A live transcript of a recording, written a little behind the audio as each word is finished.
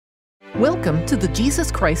Welcome to the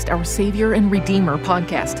Jesus Christ, Our Savior and Redeemer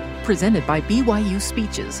podcast, presented by BYU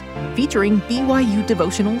Speeches, featuring BYU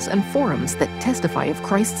devotionals and forums that testify of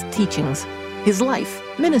Christ's teachings, His life,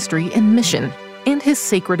 ministry, and mission, and His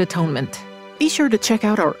sacred atonement. Be sure to check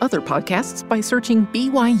out our other podcasts by searching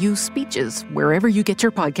BYU Speeches wherever you get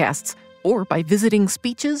your podcasts, or by visiting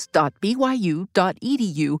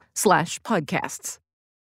speeches.byu.edu/podcasts.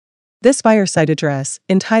 This fireside address,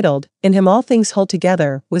 entitled, "In Him All Things Hold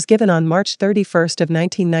Together," was given on March 31st of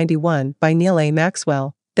 1991 by Neal A.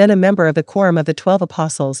 Maxwell, then a member of the Quorum of the 12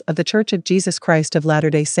 Apostles of the Church of Jesus Christ of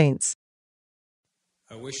Latter-day Saints.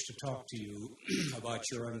 I wish to talk to you about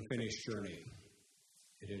your unfinished journey.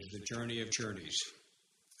 It is the journey of journeys,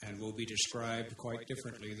 and will be described quite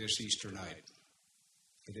differently this Easter night.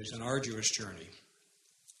 It is an arduous journey.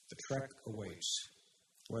 The trek awaits.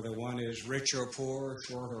 Whether one is rich or poor,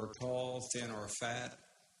 short or tall, thin or fat,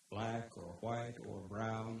 black or white or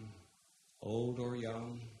brown, old or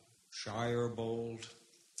young, shy or bold,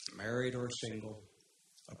 married or single,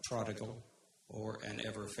 a prodigal or an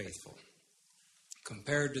ever faithful.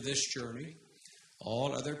 Compared to this journey,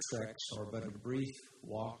 all other treks are but a brief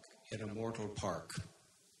walk in a mortal park,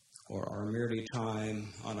 or are merely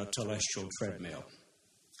time on a celestial treadmill.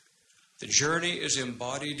 The journey is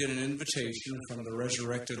embodied in an invitation from the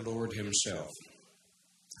resurrected Lord Himself,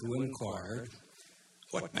 who inquired,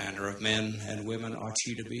 "What manner of men and women ought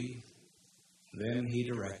ye to be?" Then He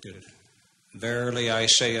directed, "Verily I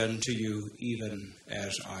say unto you, even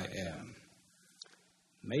as I am."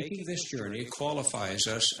 Making this journey qualifies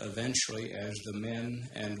us eventually as the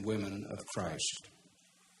men and women of Christ.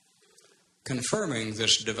 Confirming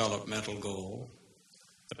this developmental goal,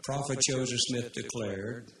 the prophet Joseph Smith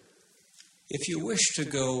declared, "If you wish to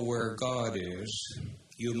go where God is,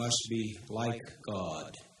 you must be like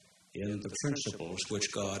God in the principles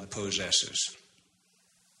which God possesses."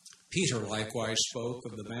 Peter likewise spoke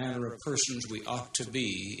of the manner of persons we ought to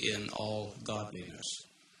be in all godliness.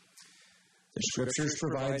 The Scriptures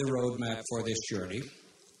provide the roadmap for this journey,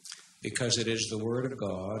 because it is the Word of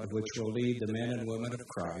God which will lead the men and women of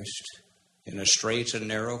Christ in a straight and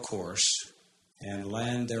narrow course and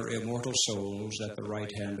land their immortal souls at the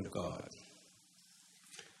right hand of God.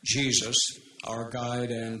 Jesus, our guide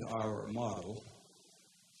and our model,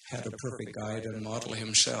 had a perfect guide and model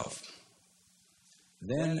Himself.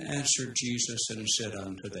 Then answered Jesus and said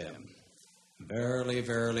unto them, "Verily,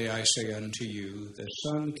 verily, I say unto you, the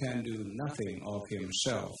Son can do nothing of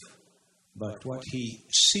Himself, but what He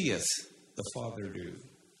seeth the Father do.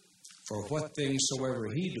 For what things soever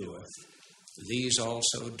He doeth, these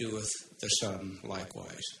also doeth the Son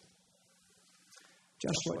likewise."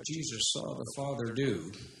 Just what Jesus saw the Father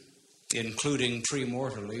do, including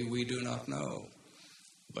premortally, we do not know.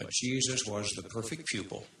 But Jesus was the perfect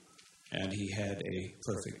pupil, and He had a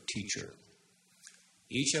perfect teacher.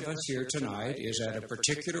 Each of us here tonight is at a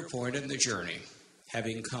particular point in the journey,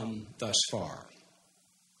 having come thus far.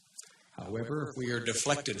 However, if we are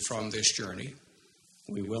deflected from this journey,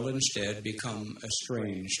 we will instead become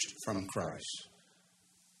estranged from Christ.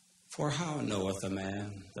 For how knoweth a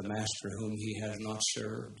man the master whom he has not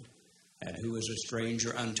served, and who is a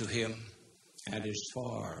stranger unto him, and is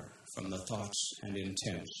far from the thoughts and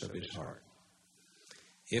intents of his heart?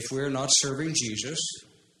 If we are not serving Jesus,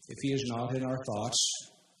 if He is not in our thoughts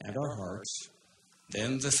and our hearts,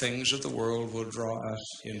 then the things of the world will draw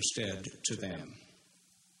us instead to them.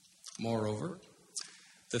 Moreover,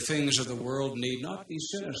 the things of the world need not be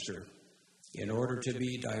sinister in order to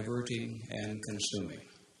be diverting and consuming.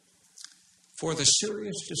 For the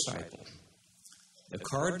serious disciple, the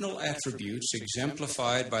cardinal attributes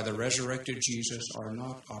exemplified by the resurrected Jesus are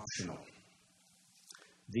not optional.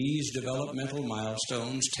 These developmental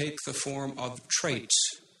milestones take the form of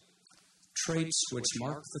traits which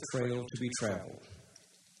mark the trail to be traveled.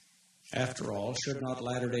 After all, should not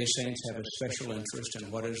Latter-day Saints have a special interest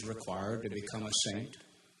in what is required to become a saint,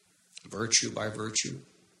 virtue by virtue,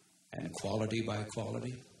 and quality by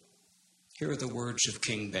quality? Here are the words of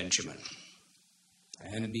King Benjamin.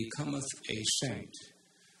 "And becometh a saint,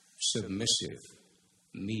 submissive,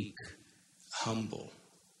 meek, humble,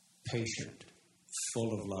 patient,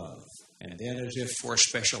 full of love," and then, as if for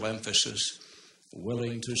special emphasis,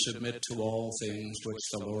 "willing to submit to all things which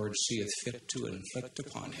the Lord seeth fit to inflict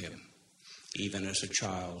upon him, even as a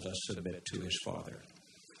child does submit to his father."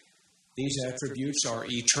 These attributes are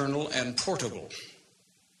eternal and portable.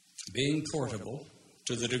 Being portable,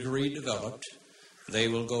 to the degree developed, they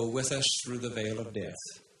will go with us through the veil of death.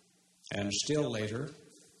 And still later,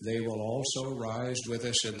 they will also rise with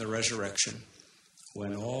us in the resurrection,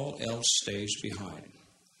 when all else stays behind.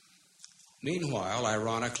 Meanwhile,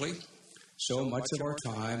 ironically, So much of our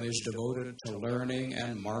time is devoted to learning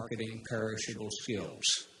and marketing perishable skills,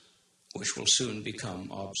 which will soon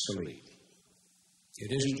become obsolete.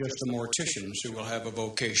 It isn't just the morticians who will have a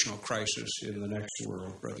vocational crisis in the next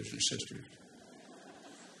world, brothers and sisters.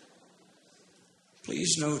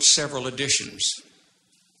 Please note several additions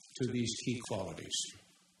to these key qualities.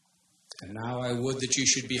 And now I would that you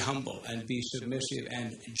should be humble and be submissive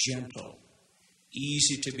and gentle,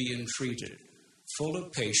 easy to be entreated, full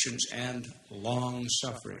of patience and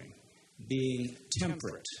long-suffering, being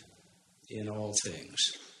temperate in all things.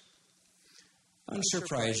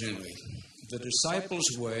 Unsurprisingly, the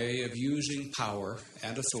disciples' way of using power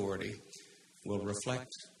and authority will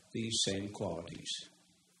reflect these same qualities,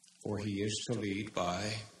 for he is to lead by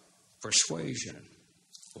persuasion,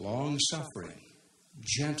 long-suffering,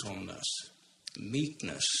 gentleness,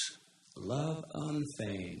 meekness, love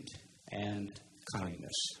unfeigned, and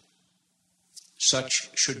kindness. Such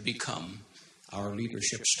should become our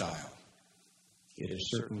leadership style. It is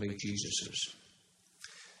certainly Jesus's.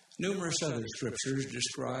 Numerous other scriptures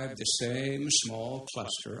describe the same small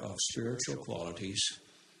cluster of spiritual qualities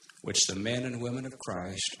which the men and women of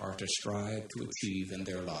Christ are to strive to achieve in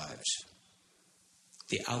their lives.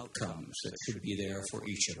 The outcomes that should be there for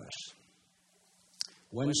each of us.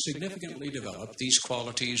 When significantly developed, these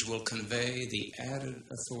qualities will convey the added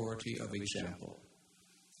authority of example.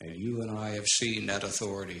 And you and I have seen that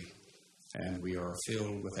authority, and we are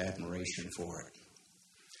filled with admiration for it.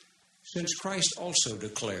 Since Christ also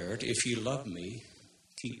declared, "If ye love me,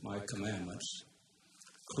 keep my commandments,"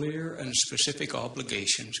 clear and specific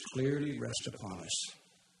obligations clearly rest upon us,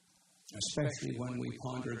 especially when we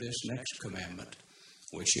ponder this next commandment,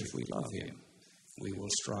 which if we love him, we will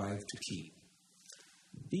strive to keep.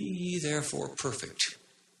 Be ye therefore perfect,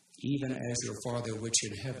 even as your Father which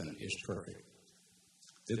in heaven is perfect.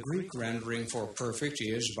 The Greek rendering for perfect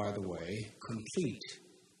is, by the way, complete,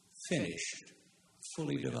 finished,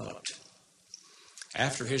 fully developed.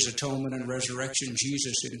 After his atonement and resurrection,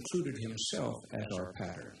 Jesus included himself as our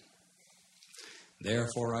pattern.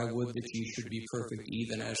 Therefore I would that ye should be perfect,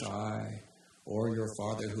 even as I, or your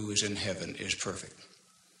Father who is in heaven, is perfect.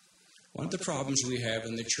 One of the problems we have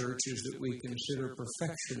in the church is that we consider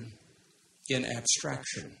perfection in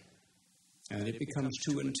abstraction, and it becomes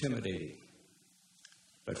too intimidating.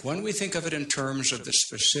 But when we think of it in terms of the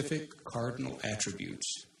specific cardinal attributes,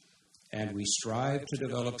 and we strive to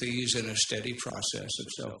develop these in a steady process of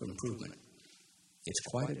self-improvement, it's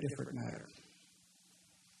quite a different matter.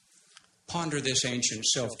 Ponder this ancient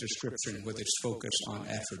self-description with its focus on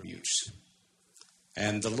attributes.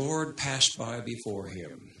 And the Lord passed by before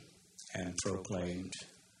him and proclaimed,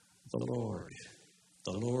 the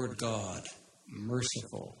Lord God,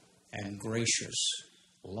 merciful and gracious,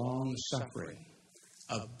 long-suffering,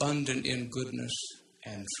 abundant in goodness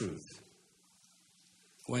and truth.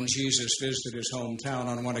 When Jesus visited his hometown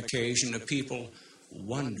on one occasion, the people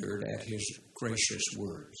wondered at his gracious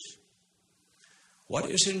words.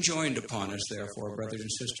 What is enjoined upon us, therefore, brothers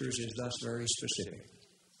and sisters, is thus very specific.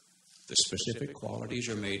 The specific qualities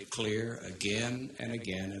are made clear again and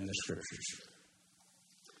again in the Scriptures.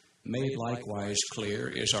 Made likewise clear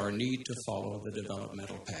is our need to follow the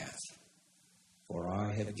developmental path. For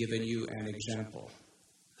I have given you an example,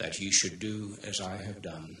 that ye should do as I have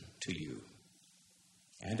done to you.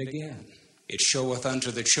 And again, it showeth unto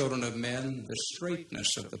the children of men the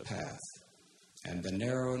straightness of the path, and the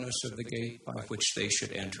narrowness of the gate by which they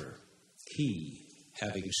should enter, he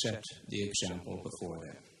having set the example before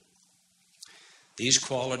them. These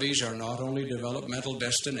qualities are not only developmental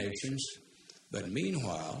destinations, but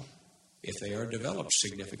meanwhile, if they are developed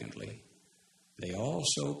significantly, they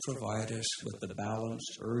also provide us with the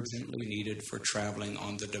balance urgently needed for traveling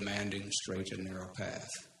on the demanding straight and narrow path.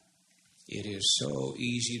 It is so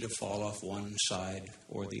easy to fall off one side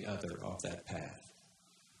or the other of that path.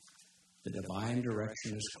 The divine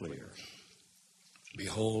direction is clear.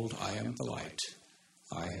 Behold, I am the light.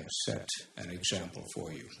 I have set an example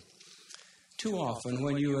for you. Too often,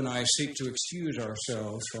 when you and I seek to excuse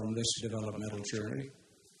ourselves from this developmental journey,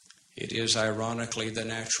 it is ironically the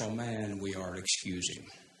natural man we are excusing.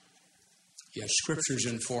 Yet Scriptures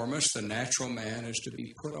inform us the natural man is to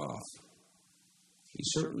be put off. He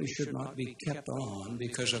certainly should not be kept on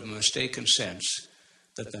because of a mistaken sense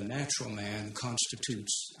that the natural man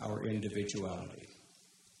constitutes our individuality.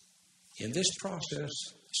 In this process,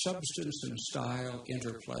 substance and style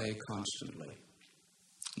interplay constantly,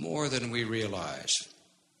 more than we realize.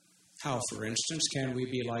 How, for instance, can we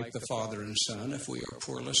be like the Father and Son if we are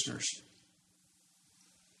poor listeners?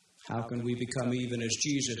 How can we become even as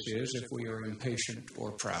Jesus is if we are impatient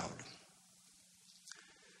or proud?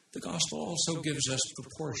 The gospel also gives us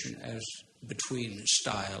proportion as between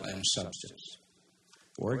style and substance.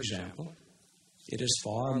 For example, it is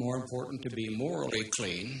far more important to be morally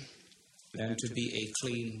clean than to be a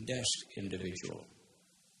clean desk individual.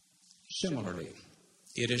 Similarly,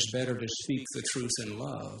 it is better to speak the truth in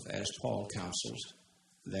love, as Paul counsels,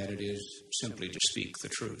 than it is simply to speak the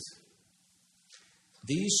truth.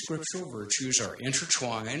 These scriptural virtues are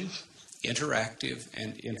intertwined, interactive,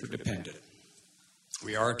 and interdependent.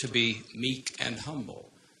 We are to be meek and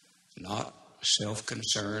humble, not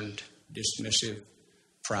self-concerned, dismissive,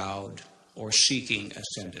 proud, or seeking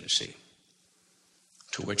ascendancy.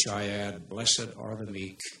 To which I add, blessed are the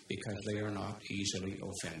meek, because they are not easily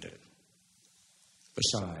offended.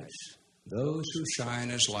 Besides, those who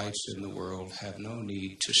shine as lights in the world have no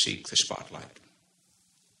need to seek the spotlight.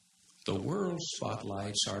 The world's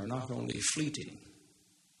spotlights are not only fleeting,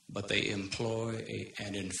 but they employ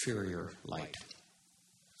an inferior light.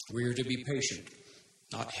 We are to be patient,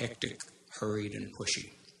 not hectic, hurried, and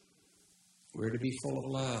pushy. We're to be full of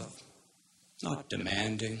love, not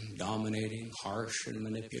demanding, dominating, harsh, and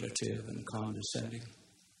manipulative, and condescending.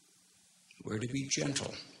 We're to be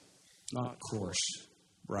gentle, not coarse,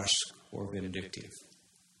 brusque, or vindictive.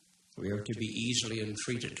 We are to be easily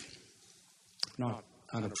entreated, not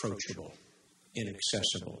unapproachable,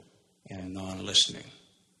 inaccessible, and non-listening.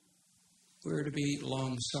 We're to be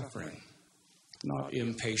long-suffering, not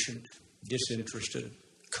impatient, disinterested,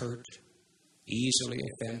 curt, easily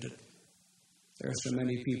offended. There are so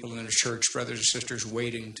many people in the church, brothers and sisters,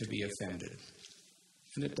 waiting to be offended.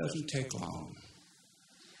 And it doesn't take long.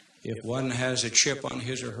 If one has a chip on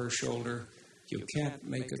his or her shoulder, you can't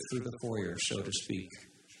make it through the foyer, so to speak,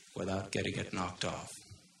 without getting it knocked off.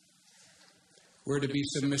 We're to be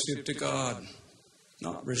submissive to God,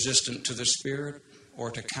 not resistant to the Spirit, or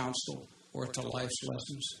to counsel, or to life's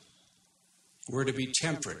lessons. We're to be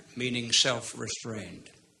temperate, meaning self-restrained,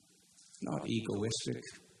 not egoistic,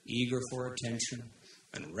 eager for attention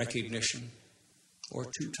and recognition, or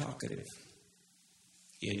too talkative.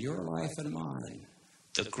 In your life and mine,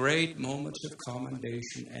 the great moments of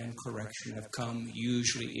commendation and correction have come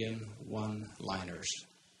usually in one-liners.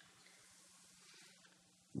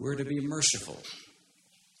 We're to be merciful,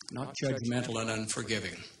 not judgmental and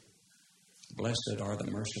unforgiving. Blessed are the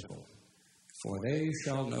merciful, for they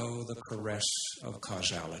shall know the caress of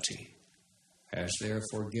causality, as their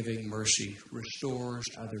forgiving mercy restores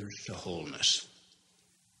others to wholeness.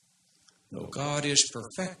 Though God is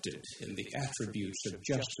perfected in the attributes of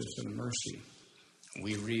justice and mercy,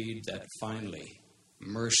 we read that finally,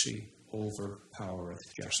 mercy overpowereth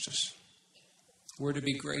justice. We're to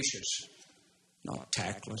be gracious, not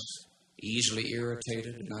tactless, easily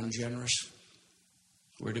irritated and ungenerous.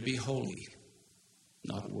 We're to be holy,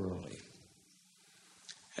 not worldly.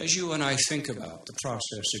 As you and I think about the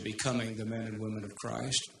process of becoming the men and women of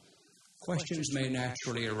Christ, questions may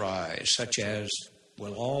naturally arise, such as,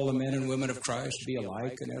 will all the men and women of Christ be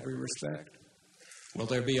alike in every respect? Will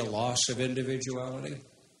there be a loss of individuality?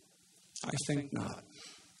 I think not.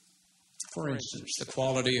 For instance, the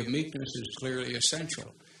quality of meekness is clearly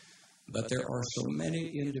essential, but there are so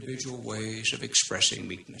many individual ways of expressing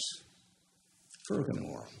meekness.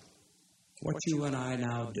 Furthermore, what you and I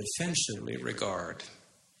now defensively regard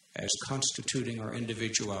as constituting our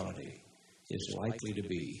individuality is likely to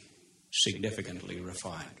be significantly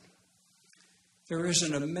refined. There is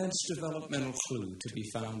an immense developmental clue to be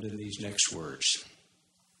found in these next words.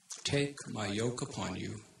 Take my yoke upon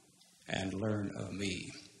you and learn of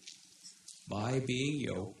me. By being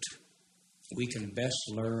yoked, we can best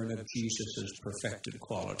learn of Jesus' perfected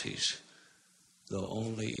qualities, though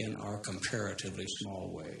only in our comparatively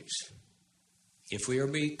small ways. If we are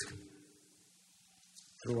meek,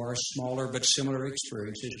 through our smaller but similar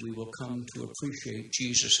experiences, we will come to appreciate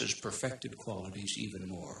Jesus' perfected qualities even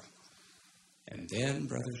more. And then,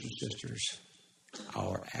 brothers and sisters,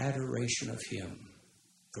 our adoration of Him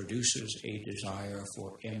produces a desire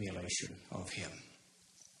for emulation of Him.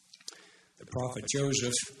 The prophet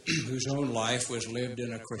Joseph, whose own life was lived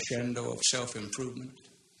in a crescendo of self-improvement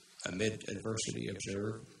amid adversity,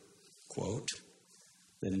 observed, quote,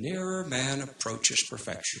 the nearer man approaches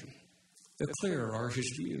perfection, the clearer are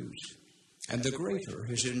his views, and the greater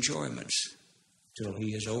his enjoyments, till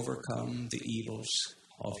he has overcome the evils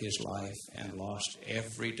of his life and lost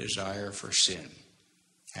every desire for sin,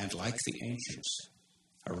 and like the ancients,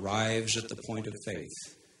 arrives at the point of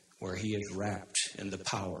faith where he is wrapped in the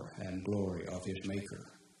power and glory of his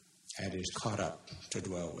Maker and is caught up to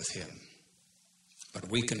dwell with Him. But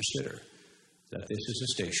we consider that this is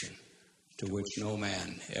a station to which no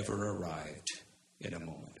man ever arrived in a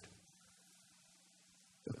moment.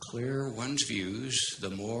 The clearer one's views,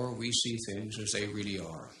 the more we see things as they really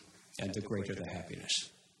are, and the greater the happiness.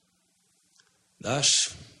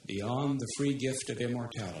 Thus, beyond the free gift of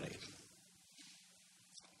immortality,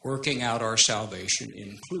 working out our salvation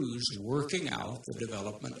includes working out the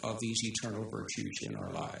development of these eternal virtues in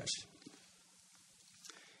our lives.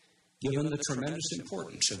 Given the tremendous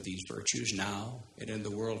importance of these virtues now and in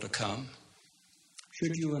the world to come,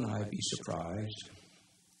 should you and I be surprised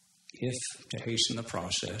if, to hasten the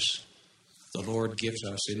process, the Lord gives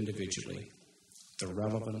us individually the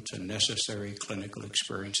relevant and necessary clinical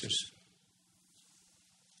experiences?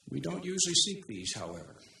 We don't usually seek these,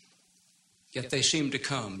 however. Yet they seem to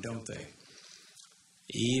come, don't they?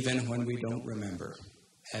 Even when we don't remember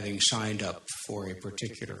having signed up for a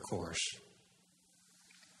particular course.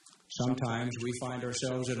 Sometimes we find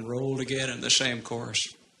ourselves enrolled again in the same course.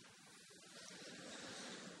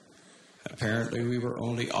 Apparently we were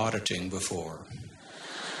only auditing before.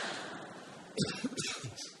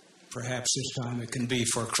 Perhaps this time it can be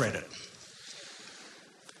for credit.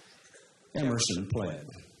 Emerson pled,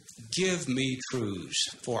 "Give me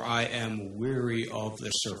truths, for I am weary of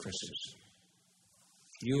the surfaces."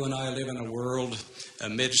 You and I live in a world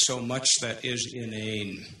amid so much that is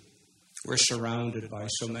inane. We're surrounded by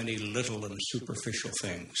so many little and superficial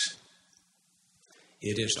things.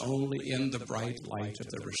 It is only in the bright light of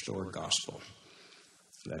the restored gospel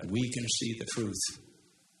that we can see the truth,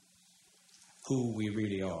 who we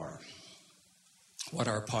really are, what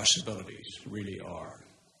our possibilities really are.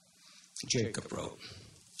 Jacob wrote,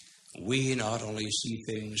 "We not only see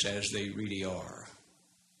things as they really are,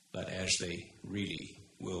 but as they really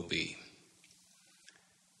will be."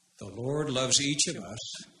 The Lord loves each of us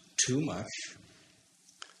too much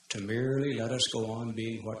to merely let us go on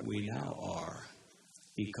being what we now are,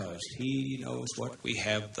 because He knows what we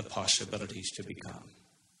have the possibilities to become.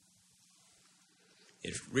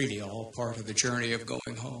 It's really all part of the journey of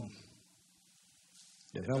going home.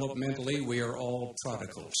 Developmentally, we are all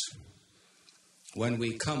prodigals. When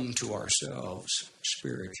we come to ourselves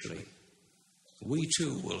spiritually, we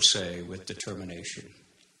too will say with determination,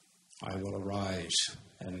 "I will arise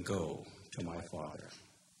and go to my Father."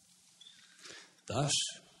 Thus,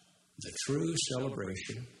 the true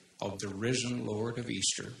celebration of the risen Lord of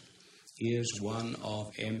Easter is one of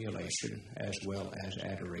emulation as well as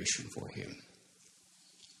adoration for Him.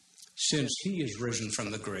 Since He is risen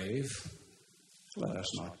from the grave, let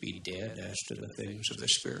us not be dead as to the things of the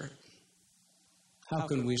Spirit. How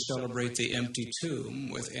can we celebrate the empty tomb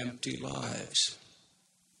with empty lives?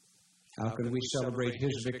 How can we celebrate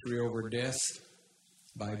His victory over death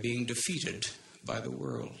by being defeated by the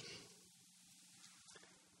world?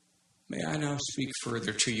 May I now speak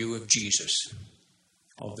further to you of Jesus,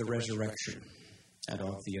 of the resurrection, and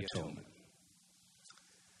of the atonement.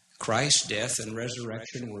 Christ's death and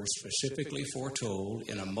resurrection were specifically foretold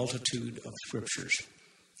in a multitude of scriptures,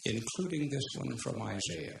 including this one from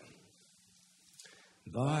Isaiah.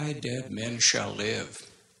 "Thy dead men shall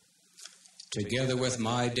live. Together with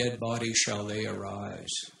my dead body shall they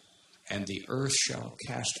arise, and the earth shall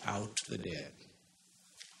cast out the dead."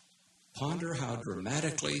 Ponder how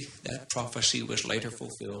dramatically that prophecy was later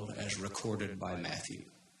fulfilled as recorded by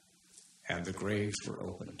Matthew. "And the graves were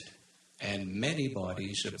opened, and many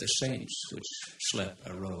bodies of the saints which slept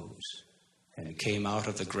arose, and came out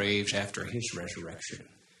of the graves after His resurrection,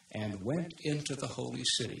 and went into the holy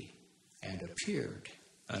city, and appeared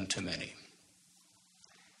unto many."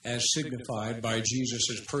 As signified by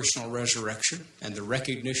Jesus' personal resurrection and the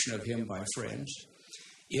recognition of Him by friends,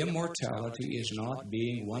 immortality is not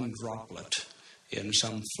being one droplet in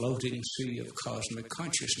some floating sea of cosmic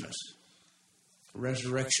consciousness.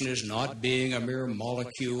 Resurrection is not being a mere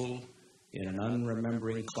molecule in an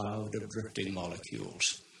unremembering cloud of drifting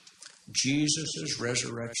molecules. Jesus'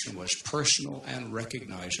 resurrection was personal and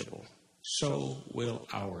recognizable. So will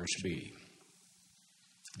ours be.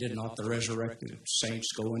 Did not the resurrected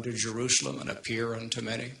saints go into Jerusalem and appear unto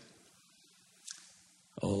many?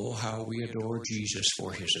 Oh, how we adore Jesus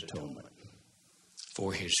for His atonement,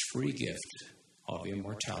 for His free gift of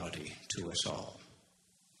immortality to us all.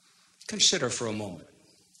 Consider for a moment,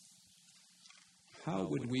 how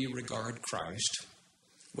would we regard Christ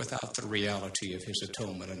without the reality of His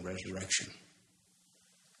atonement and resurrection?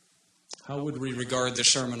 How would we regard the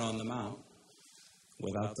Sermon on the Mount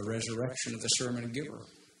without the resurrection of the sermon giver?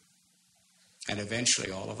 And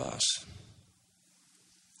eventually all of us.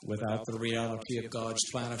 Without the reality of God's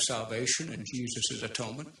plan of salvation and Jesus'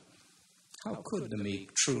 atonement, how could the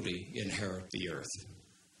meek truly inherit the earth?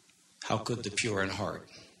 How could the pure in heart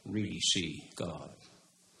really see God?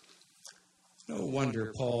 No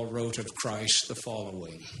wonder Paul wrote of Christ the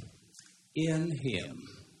following: In him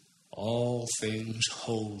all things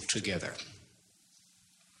hold together.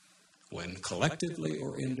 When collectively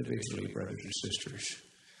or individually, brothers and sisters,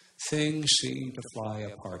 things seem to fly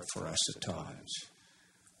apart for us at times.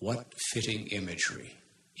 What fitting imagery.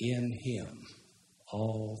 In him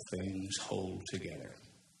all things hold together.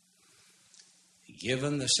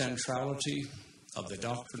 Given the centrality of the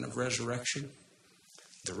doctrine of resurrection,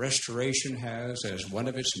 the restoration has as one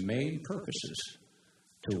of its main purposes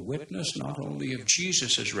to witness not only of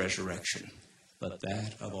Jesus' resurrection, but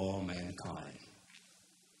that of all mankind.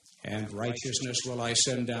 And righteousness will I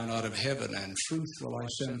send down out of heaven, and truth will I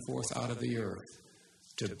send forth out of the earth,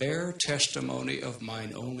 to bear testimony of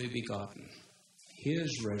mine only begotten,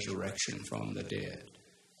 his resurrection from the dead,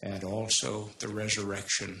 and also the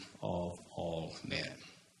resurrection of all men.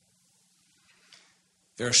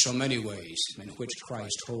 There are so many ways in which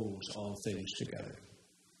Christ holds all things together.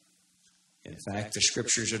 In fact, the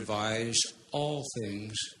Scriptures advise, all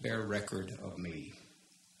things bear record of me.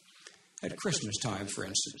 At Christmas time, for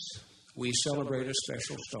instance, we celebrate a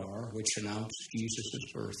special star which announced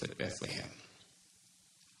Jesus' birth at Bethlehem.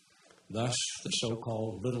 Thus, the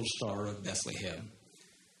so-called little star of Bethlehem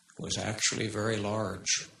was actually very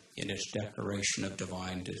large in its declaration of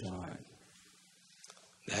divine design.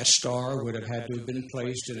 That star would have had to have been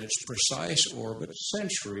placed in its precise orbit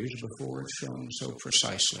centuries before it shone so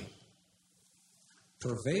precisely.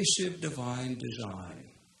 Pervasive divine design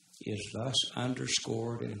is thus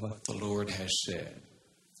underscored in what the Lord has said.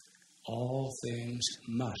 All things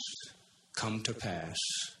must come to pass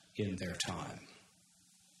in their time.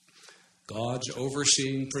 God's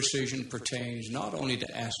overseeing precision pertains not only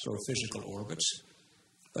to astrophysical orbits,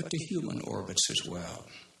 but to human orbits as well.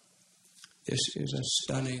 This is a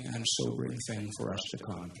stunning and sobering thing for us to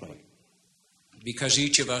contemplate, because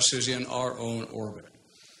each of us is in our own orbit,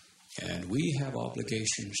 and we have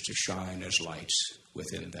obligations to shine as lights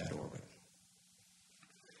within that orbit.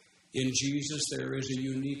 In Jesus, there is a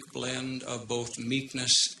unique blend of both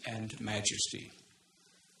meekness and majesty.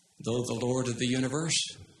 Though the Lord of the universe,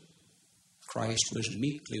 Christ was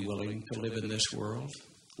meekly willing to live in this world,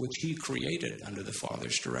 which he created under the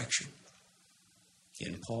Father's direction.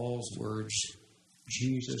 In Paul's words,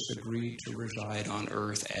 Jesus agreed to reside on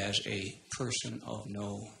earth as a person of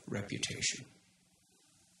no reputation.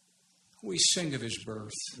 We sing of his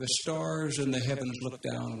birth. The stars in the heavens looked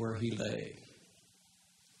down where he lay.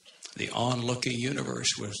 The onlooking universe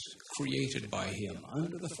was created by him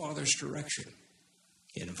under the Father's direction,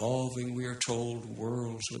 involving, we are told,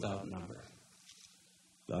 worlds without number.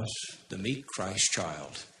 Thus, the meek Christ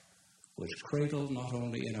child was cradled not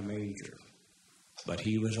only in a manger, but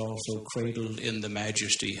he was also cradled in the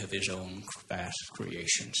majesty of his own vast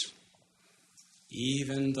creations.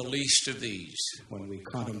 Even the least of these, when we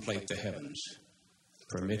contemplate the heavens,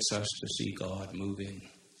 permits us to see God moving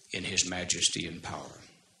in his majesty and power.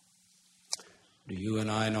 Do you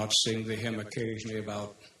and I not sing the hymn occasionally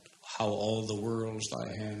about how all the worlds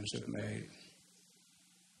thy hands have made?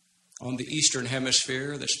 On the Eastern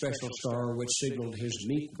Hemisphere, the special star which signaled his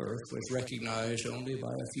meek birth was recognized only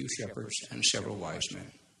by a few shepherds and several wise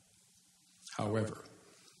men. However,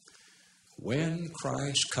 when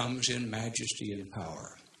Christ comes in majesty and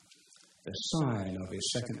power, the sign of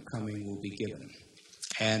his second coming will be given,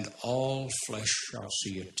 and all flesh shall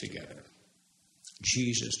see it together.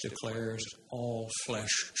 Jesus declares, all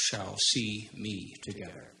flesh shall see me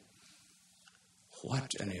together.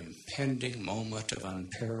 What an impending moment of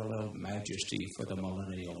unparalleled majesty for the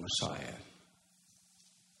millennial Messiah.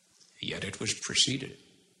 Yet it was preceded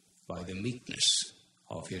by the meekness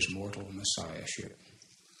of his mortal messiahship.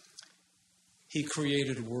 He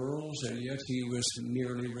created worlds, and yet he was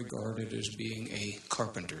merely regarded as being a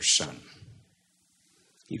carpenter's son.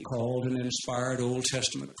 He called and inspired Old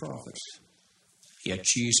Testament prophets, yet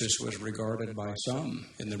Jesus was regarded by some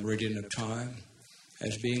in the meridian of time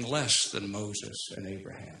as being less than Moses and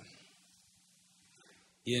Abraham.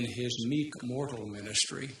 In his meek mortal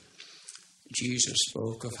ministry, Jesus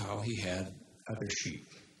spoke of how he had other sheep.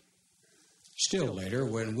 Still later,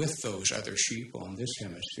 when with those other sheep on this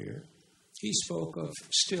hemisphere, he spoke of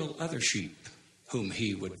still other sheep whom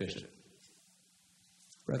he would visit.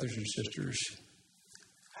 Brothers and sisters,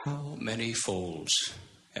 how many folds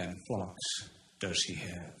and flocks does he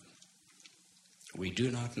have? We do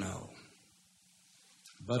not know.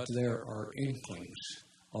 But there are inklings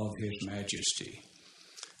of his majesty.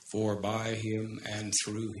 For by him and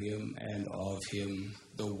through him and of him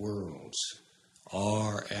the worlds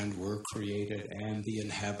are and were created, and the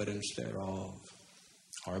inhabitants thereof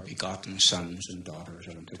are begotten sons and daughters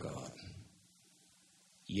unto God.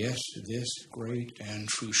 Yes, this great and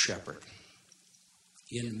true shepherd,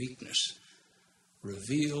 in meekness,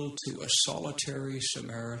 revealed to a solitary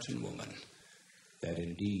Samaritan woman that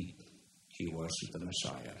indeed he was the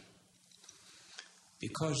Messiah.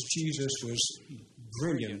 Because Jesus was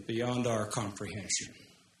brilliant beyond our comprehension,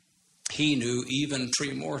 he knew even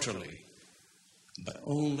premortally, but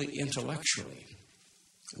only intellectually,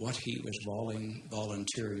 what he was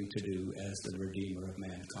volunteering to do as the Redeemer of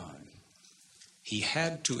mankind. He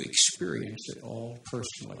had to experience it all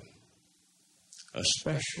personally,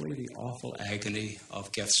 especially the awful agony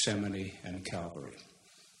of Gethsemane and Calvary.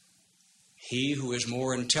 He who is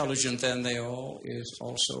more intelligent than they all is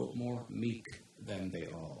also more meek than they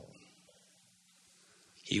all.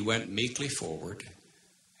 He went meekly forward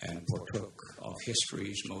and partook of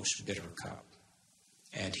history's most bitter cup,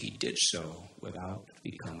 and he did so without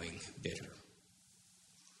becoming bitter.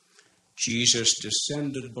 Jesus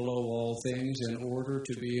descended below all things in order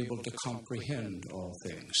to be able to comprehend all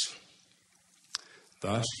things.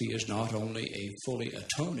 Thus, he is not only a fully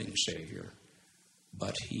atoning Savior,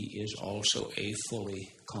 but he is also a fully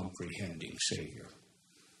comprehending Savior.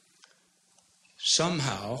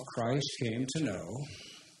 Somehow, Christ came to know,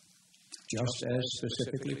 just as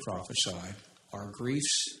specifically prophesied, our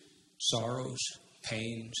griefs, sorrows,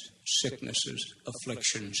 pains, sicknesses,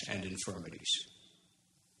 afflictions, and infirmities.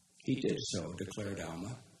 He did so, declared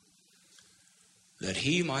Alma, that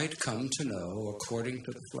he might come to know, according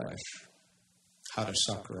to the flesh, how to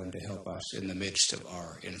succor and to help us in the midst of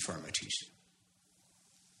our infirmities.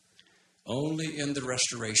 Only in the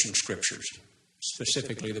Restoration Scriptures,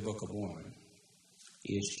 specifically the Book of Mormon,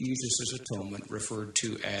 is Jesus' atonement referred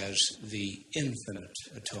to as the infinite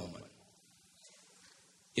atonement.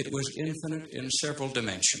 It was infinite in several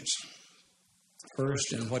dimensions.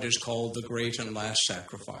 First, in what is called the great and last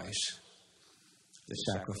sacrifice. The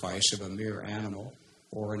sacrifice of a mere animal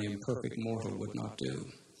or an imperfect mortal would not do.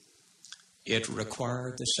 It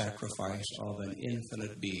required the sacrifice of an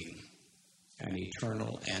infinite being, an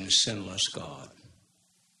eternal and sinless God.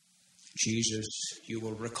 Jesus, you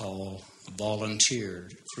will recall,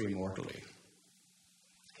 volunteered premortally.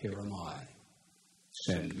 Here am I,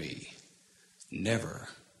 send me. Never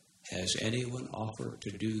has anyone offered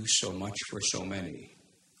to do so much for so many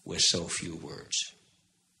with so few words.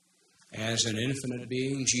 As an infinite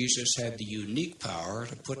being, Jesus had the unique power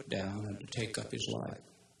to put down and to take up his life.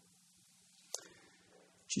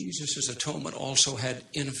 Jesus' atonement also had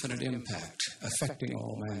infinite impact, affecting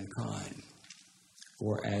all mankind.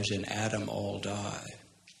 For as in Adam all die,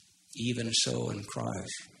 even so in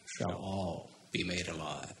Christ shall all be made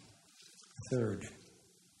alive. Third,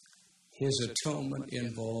 his atonement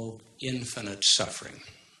involved infinite suffering,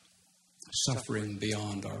 suffering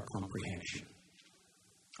beyond our comprehension.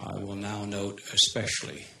 I will now note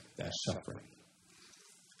especially that suffering.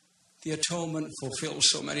 The atonement fulfills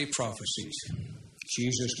so many prophecies.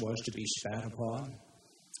 Jesus was to be spat upon,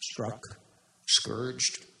 struck,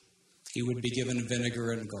 scourged. He would be given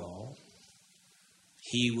vinegar and gall.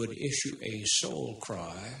 He would issue a soul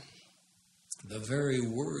cry, the very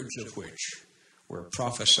words of which were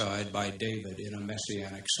prophesied by David in a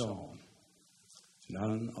messianic psalm.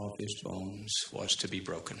 None of his bones was to be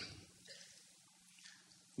broken.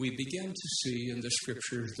 We begin to see in the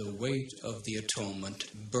Scriptures the weight of the atonement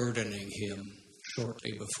burdening him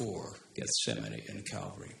shortly before Gethsemane and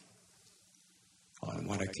Calvary. On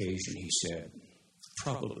one occasion he said,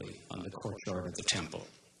 probably on the courtyard of the temple,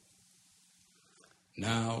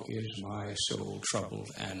 "Now is my soul troubled,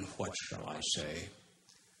 and what shall I say?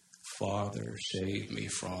 Father, save me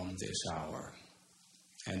from this hour."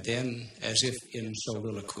 And then, as if in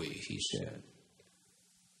soliloquy, he said,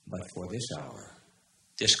 "But for this hour,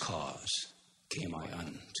 this cause came I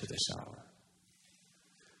unto this hour."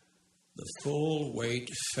 The full weight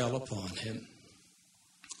fell upon him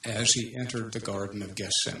as he entered the Garden of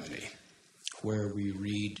Gethsemane, where we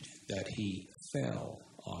read that he fell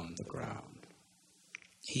on the ground.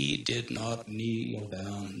 He did not kneel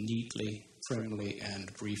down neatly, primly,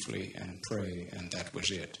 and briefly and pray, and that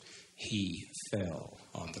was it. He fell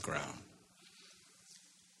on the ground.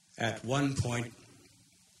 At one point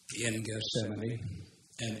in Gethsemane,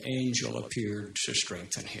 an angel appeared to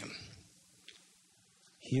strengthen him.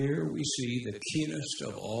 Here we see the keenest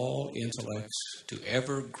of all intellects to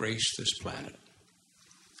ever grace this planet,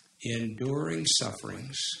 enduring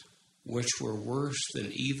sufferings which were worse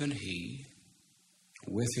than even he,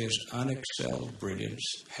 with his unexcelled brilliance,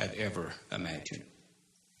 had ever imagined.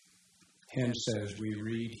 Hence, as we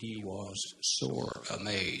read, he was sore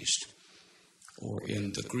amazed, or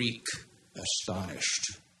in the Greek,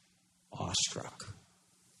 astonished, awestruck.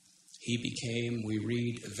 He became, we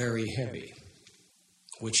read, very heavy,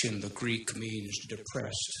 which in the Greek means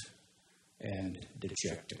depressed and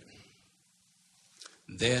dejected.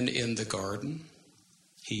 Then in the garden,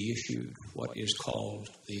 he issued what is called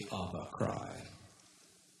the Abba cry.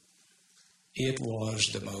 It was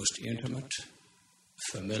the most intimate,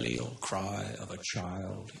 familial cry of a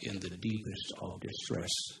child in the deepest of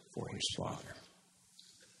distress for his father.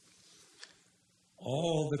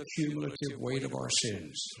 All the cumulative weight of our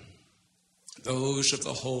sins, those of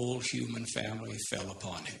the whole human family, fell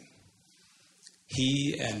upon him.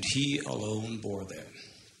 He and he alone bore them.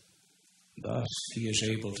 Thus he is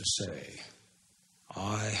able to say,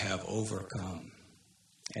 I have overcome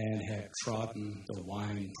and have trodden the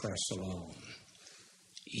winepress alone,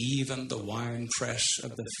 even the winepress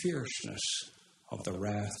of the fierceness of the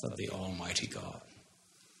wrath of the Almighty God.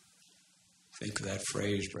 Think of that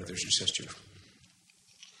phrase, brothers and sisters.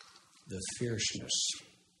 The fierceness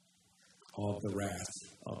of the wrath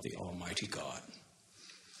of the Almighty God.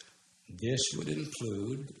 This would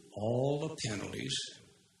include all the penalties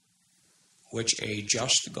which a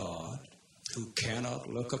just God, who cannot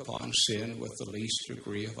look upon sin with the least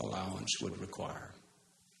degree of allowance, would require.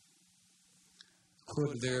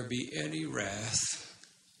 Could there be any wrath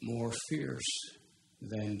more fierce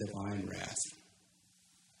than divine wrath?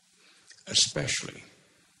 Especially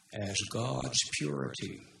as God's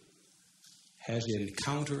purity has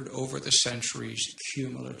encountered over the centuries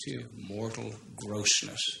cumulative mortal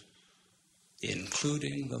grossness,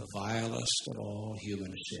 including the vilest of all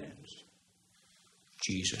human sins.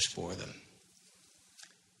 Jesus bore them.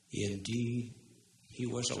 Indeed, he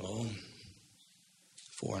was alone,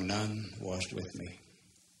 for none was with me.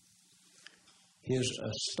 His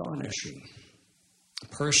astonishing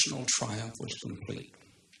personal triumph was complete.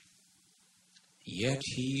 Yet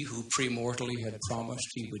he who premortally had promised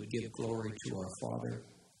he would give glory to our Father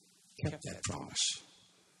kept that promise,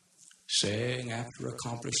 saying after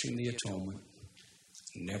accomplishing the atonement,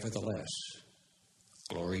 nevertheless,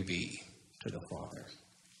 glory be to the Father.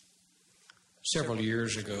 Several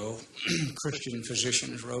years ago, Christian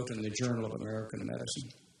physicians wrote in the Journal of American Medicine,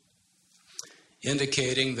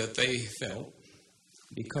 indicating that they felt,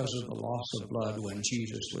 because of the loss of blood when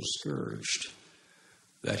Jesus was scourged,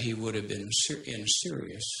 that he would have been in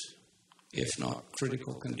serious, if not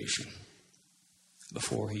critical condition,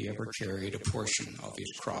 before he ever carried a portion of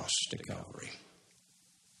his cross to Calvary.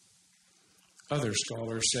 Other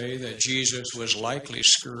scholars say that Jesus was likely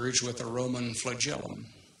scourged with a Roman flagellum,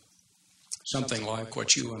 something like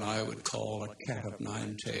what you and I would call a cat of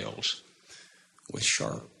nine tails, with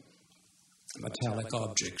sharp metallic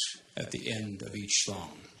objects at the end of each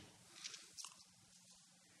thong.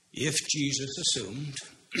 If Jesus assumed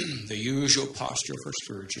the usual posture for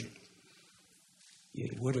scourging,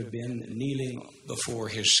 it would have been kneeling before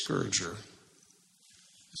his scourger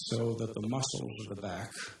so that the muscles of the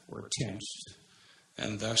back were tensed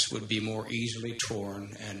and thus would be more easily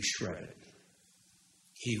torn and shredded.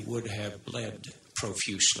 He would have bled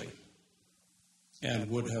profusely and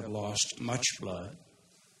would have lost much blood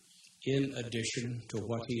in addition to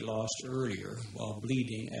what he lost earlier while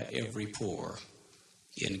bleeding at every pore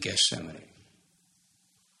in Gethsemane.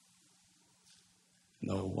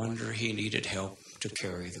 No wonder he needed help to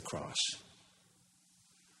carry the cross.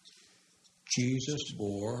 Jesus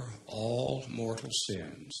bore all mortal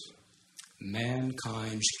sins,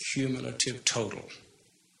 mankind's cumulative total,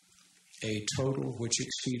 a total which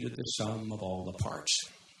exceeded the sum of all the parts,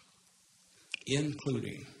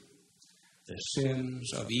 including the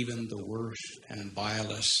sins of even the worst and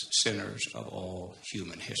vilest sinners of all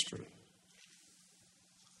human history.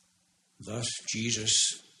 Thus, Jesus,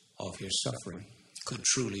 of his suffering, could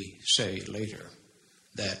truly say later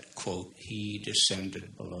that, quote, he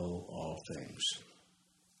descended below all things.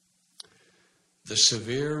 The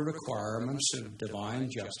severe requirements of divine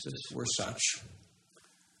justice were such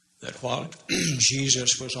that while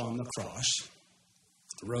Jesus was on the cross,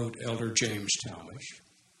 wrote Elder James Talmage,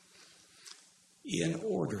 in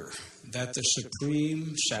order that the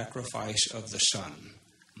supreme sacrifice of the Son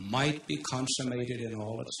might be consummated in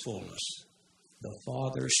all its fullness, the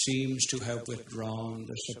Father seems to have withdrawn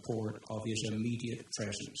the support of his immediate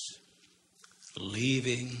presence,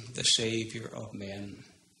 leaving the Savior of men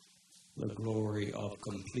the glory of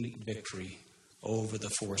complete victory over the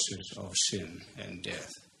forces of sin and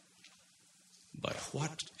death. But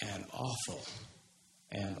what an awful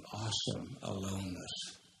and awesome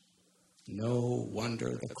aloneness. No wonder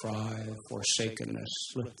the cry of forsakenness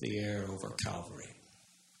split the air over Calvary.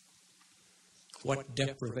 What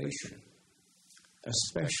deprivation,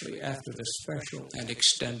 especially after the special and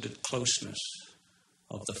extended closeness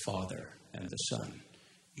of the Father and the Son.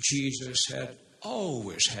 Jesus had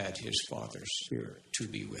always had his Father's Spirit to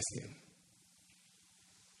be with him,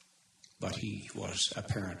 but he was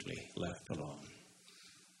apparently left alone.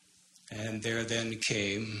 And there then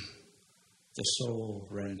came the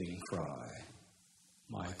soul-rending cry,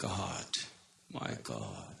 my God,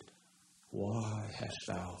 why hast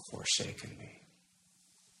thou forsaken me?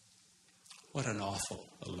 What an awful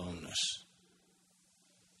aloneness.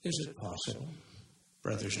 Is it possible,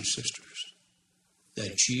 brothers and sisters,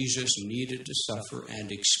 that Jesus needed to suffer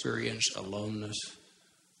and experience aloneness,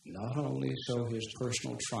 not only so his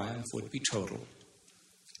personal triumph would be total,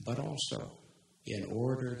 but also in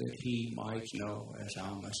order that he might know, as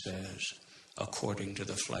Alma says, according to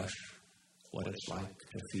the flesh, what it's like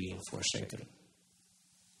to feel forsaken.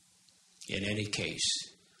 In any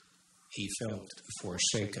case, he felt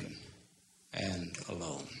forsaken and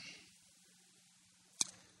alone.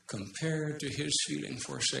 Compared to his feeling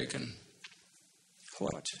forsaken,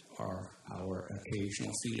 what are our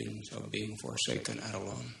occasional feelings of being forsaken and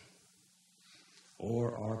alone?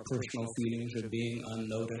 Or our personal feelings of being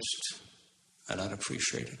unnoticed and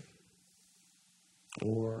unappreciated?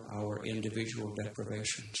 Or our individual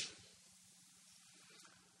deprivations?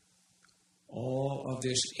 All of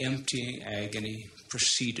this emptying agony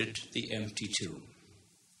preceded the empty tomb,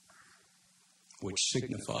 which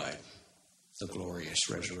signified the glorious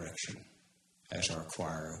resurrection, as our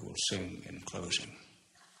choir will sing in closing.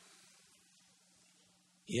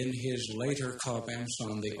 In his later comments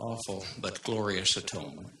on the awful but glorious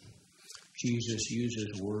atonement, Jesus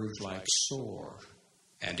uses words like sore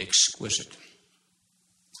and exquisite.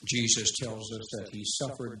 Jesus tells us that he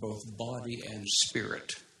suffered both body and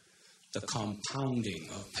spirit, the compounding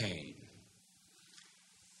of pain.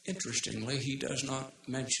 Interestingly, he does not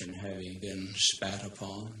mention having been spat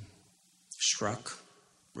upon, struck,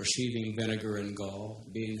 receiving vinegar and gall,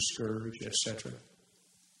 being scourged, etc.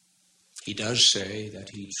 He does say that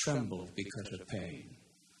he trembled because of pain,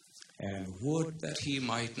 and would that he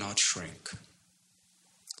might not shrink.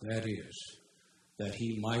 That is, that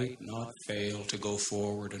he might not fail to go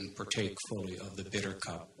forward and partake fully of the bitter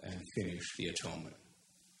cup and finish the atonement.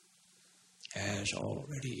 As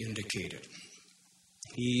already indicated,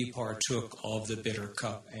 he partook of the bitter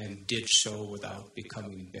cup and did so without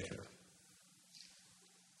becoming bitter.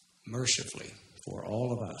 Mercifully, for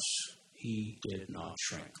all of us, he did not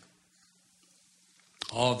shrink.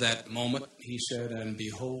 All that moment, he said, and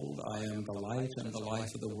behold, I am the light and the life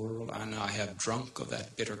of the world, and I have drunk of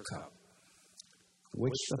that bitter cup,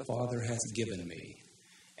 which the Father hath given me,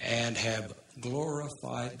 and have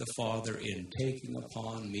glorified the Father in taking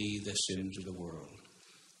upon me the sins of the world,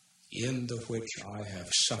 in the which I have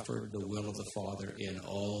suffered the will of the Father in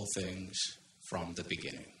all things from the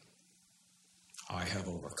beginning. I have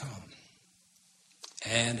overcome,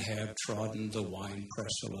 and have trodden the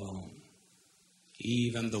winepress alone,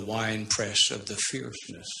 even the winepress of the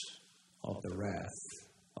fierceness of the wrath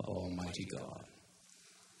of Almighty God.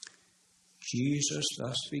 Jesus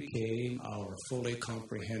thus became our fully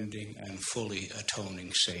comprehending and fully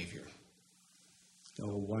atoning Savior.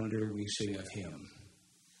 No wonder we sing of him,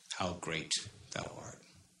 how great thou art.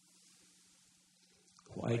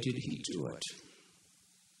 Why did he do it?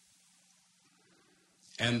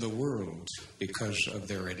 And the world, because of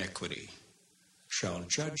their iniquity, shall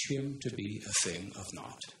judge him to be a thing of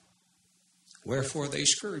naught. Wherefore they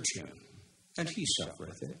scourge him, and he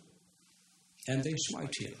suffereth it. And they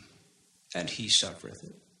smite him, and he suffereth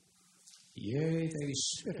it. Yea, they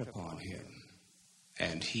spit upon him,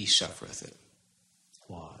 and he suffereth it.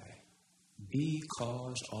 Why?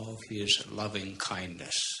 Because of his loving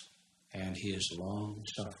kindness and his long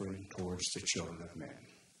suffering towards the children of men.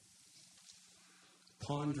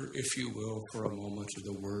 Ponder, if you will, for a moment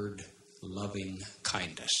the word loving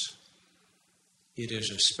kindness. It is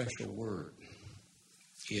a special word.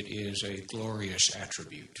 It is a glorious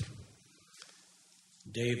attribute.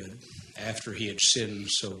 David, after he had sinned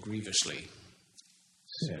so grievously,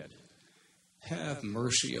 said, Have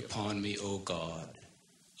mercy upon me, O God,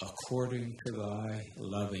 according to thy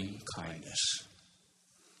loving kindness,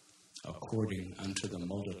 according unto the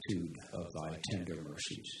multitude of thy tender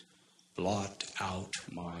mercies. Blot out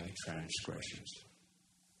my transgressions.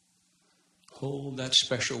 Hold that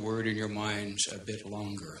special word in your minds a bit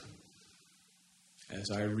longer as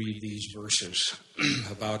I read these verses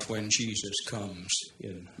about when Jesus comes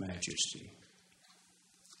in majesty.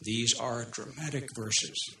 These are dramatic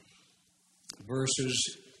verses,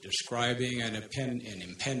 verses describing an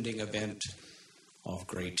impending event of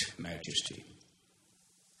great majesty.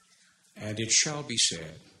 And it shall be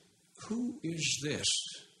said, Who is this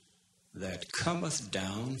that cometh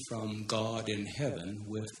down from God in heaven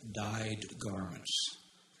with dyed garments?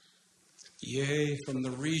 Yea, from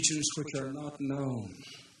the regions which are not known,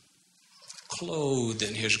 clothed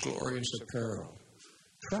in his glorious apparel,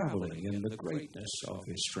 traveling in the greatness of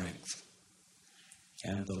his strength.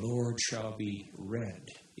 And the Lord shall be red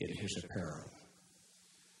in his apparel,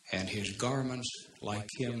 and his garments like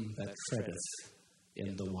him that treadeth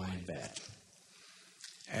in the wine vat.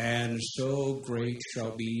 And so great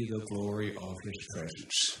shall be the glory of his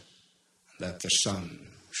presence, that the sun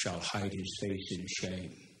shall hide his face in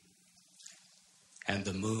shame, and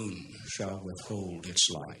the moon shall withhold its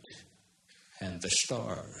light, and the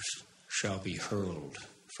stars shall be hurled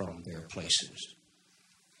from their places.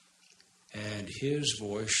 And his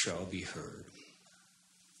voice shall be heard,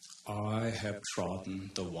 I have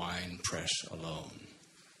trodden the winepress alone,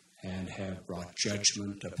 and have brought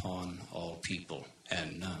judgment upon all people,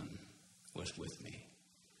 and none was with me.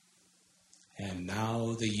 And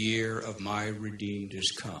now the year of my redeemed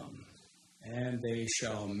is come, and they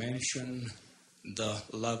shall mention the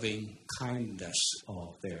loving kindness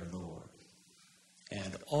of their Lord,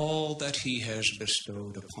 and all that he has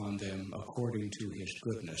bestowed upon them according to his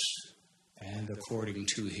goodness, and according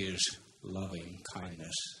to his loving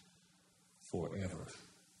kindness forever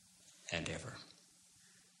and ever.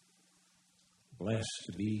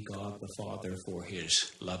 Blessed be God the Father for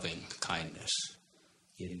his loving kindness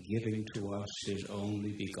in giving to us his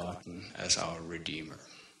only begotten as our Redeemer.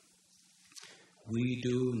 We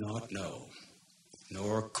do not know,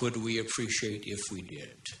 nor could we appreciate if we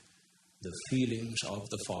did, the feelings of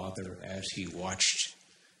the Father as he watched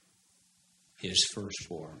his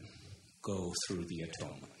firstborn go through the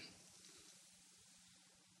atonement.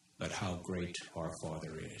 But how great our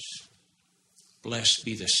Father is. Blessed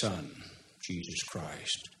be the Son, Jesus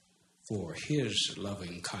Christ, for his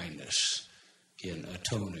loving kindness in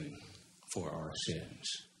atoning for our sins.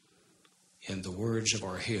 In the words of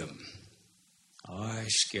our hymn, I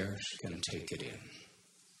scarce can take it in.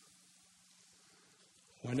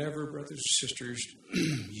 Whenever, brothers and sisters,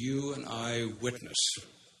 you and I witness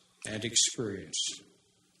and experience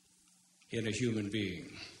in a human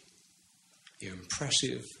being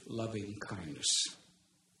impressive loving kindness,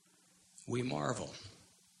 we marvel,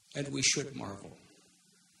 and we should marvel.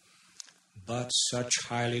 But such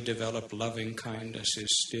highly developed loving kindness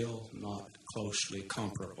is still not closely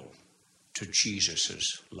comparable to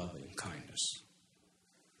Jesus' loving kindness.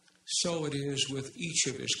 So it is with each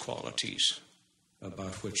of his qualities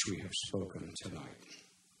about which we have spoken tonight.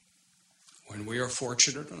 When we are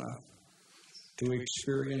fortunate enough to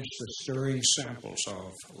experience the stirring samples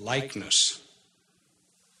of likeness,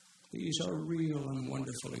 these are real and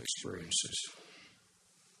wonderful experiences,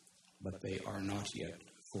 but they are not yet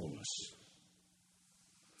fullness.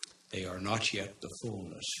 They are not yet the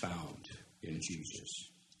fullness found in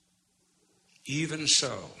Jesus. Even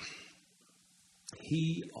so,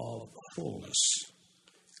 he of fullness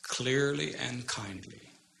clearly and kindly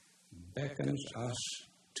beckons us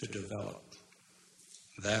to develop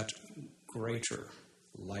that greater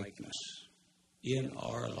likeness in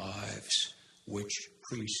our lives which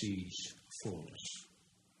precedes fullness.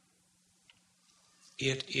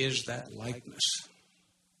 It is that likeness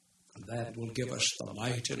that will give us the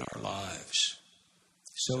light in our lives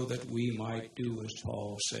so that we might do as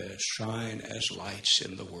Paul says, shine as lights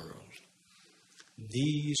in the world.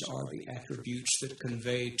 These are the attributes that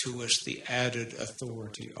convey to us the added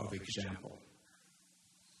authority of example.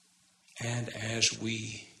 And as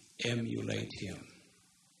we emulate him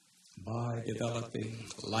by developing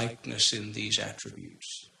likeness in these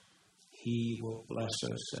attributes, he will bless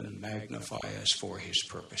us and magnify us for his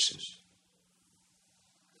purposes.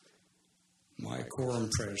 My quorum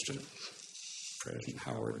president, President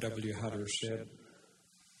Howard W. Hutter, said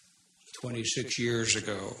 26 years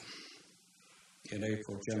ago in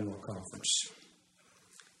April General Conference,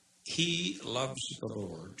 he loves the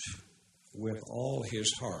Lord with all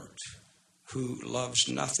his heart, who loves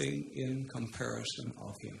nothing in comparison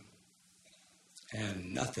of him,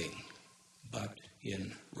 and nothing but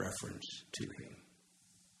in reference to him.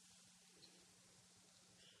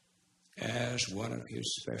 As one of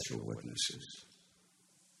his special witnesses,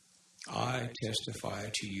 I testify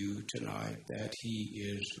to you tonight that he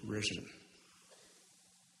is risen.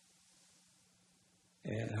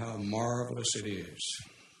 And how marvelous it is,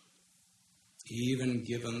 even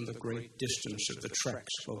given the great distance of the trek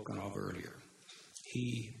spoken of earlier,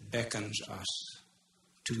 he beckons us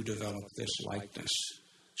to develop this likeness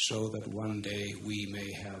so that one day we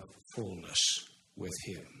may have fullness with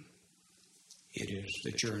him. It is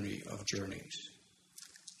the journey of journeys.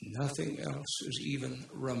 Nothing else is even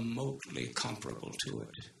remotely comparable to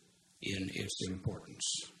it in its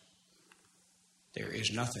importance. There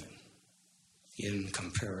is nothing in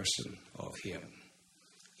comparison of him.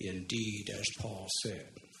 Indeed, as Paul said,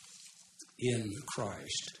 in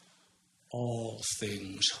Christ all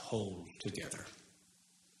things hold together.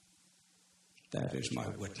 That is my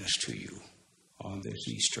witness to you on this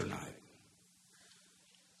Easter night.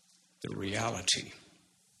 The reality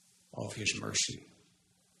of his mercy,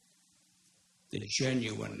 the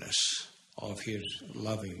genuineness of his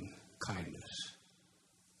loving kindness.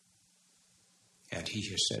 And he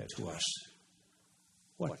has said to us,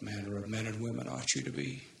 what manner of men and women ought you to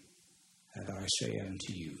be? And I say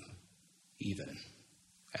unto you, even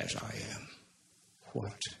as I am.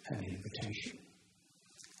 What an invitation.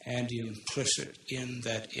 And implicit in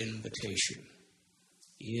that invitation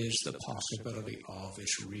is the possibility of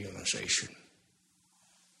its realization.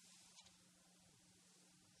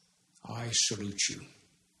 I salute you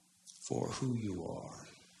for who you are,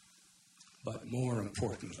 but more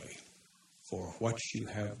importantly, for what you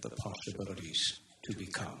have the possibilities to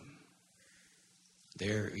become.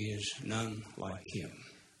 There is none like him.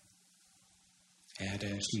 And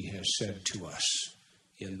as he has said to us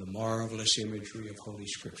in the marvelous imagery of Holy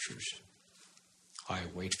Scriptures, I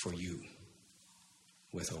wait for you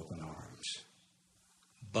with open arms.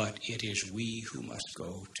 But it is we who must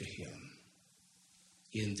go to him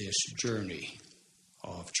in this journey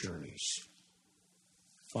of journeys.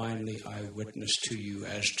 Finally, I witness to you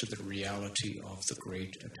as to the reality of the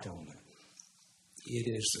great atonement.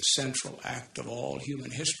 It is the central act of all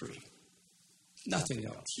human history. Nothing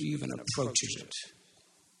else even approaches it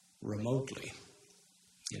remotely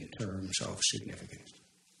in terms of significance.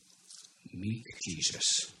 Meek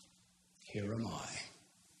Jesus, here am I,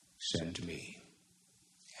 send me.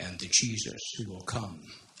 And the Jesus who will come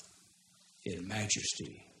in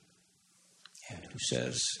majesty and who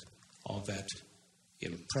says of that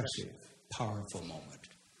impressive, powerful moment,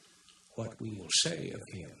 what we will say of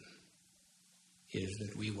him is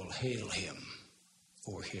that we will hail him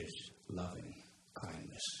for his loving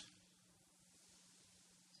kindness.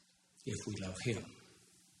 If we love him,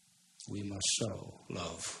 we must so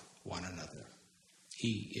love one another.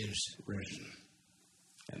 He is risen.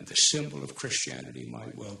 And the symbol of Christianity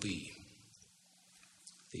might well be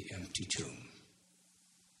the empty tomb,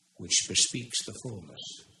 which bespeaks the fullness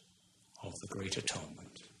of the great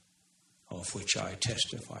atonement, of which I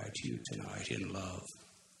testify to you tonight in love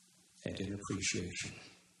and in appreciation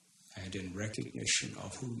and in recognition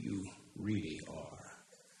of who you really are,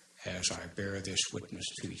 as I bear this witness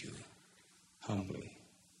to you, humbly,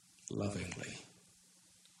 lovingly,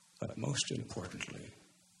 but most importantly,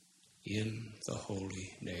 in the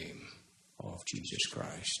holy name of Jesus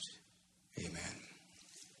Christ. Amen.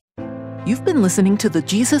 You've been listening to the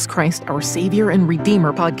Jesus Christ, Our Savior and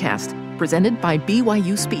Redeemer podcast, presented by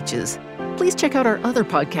BYU Speeches. Please check out our other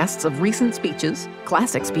podcasts of recent speeches,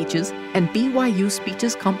 classic speeches, and BYU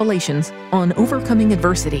Speeches compilations on overcoming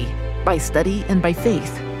adversity, by study and by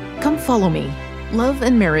faith, Come Follow Me, Love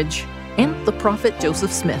and Marriage, and The Prophet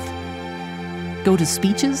Joseph Smith. Go to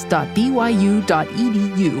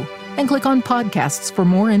speeches.byu.edu and click on podcasts for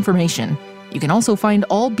more information. You can also find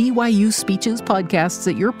all BYU Speeches podcasts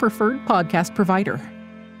at your preferred podcast provider.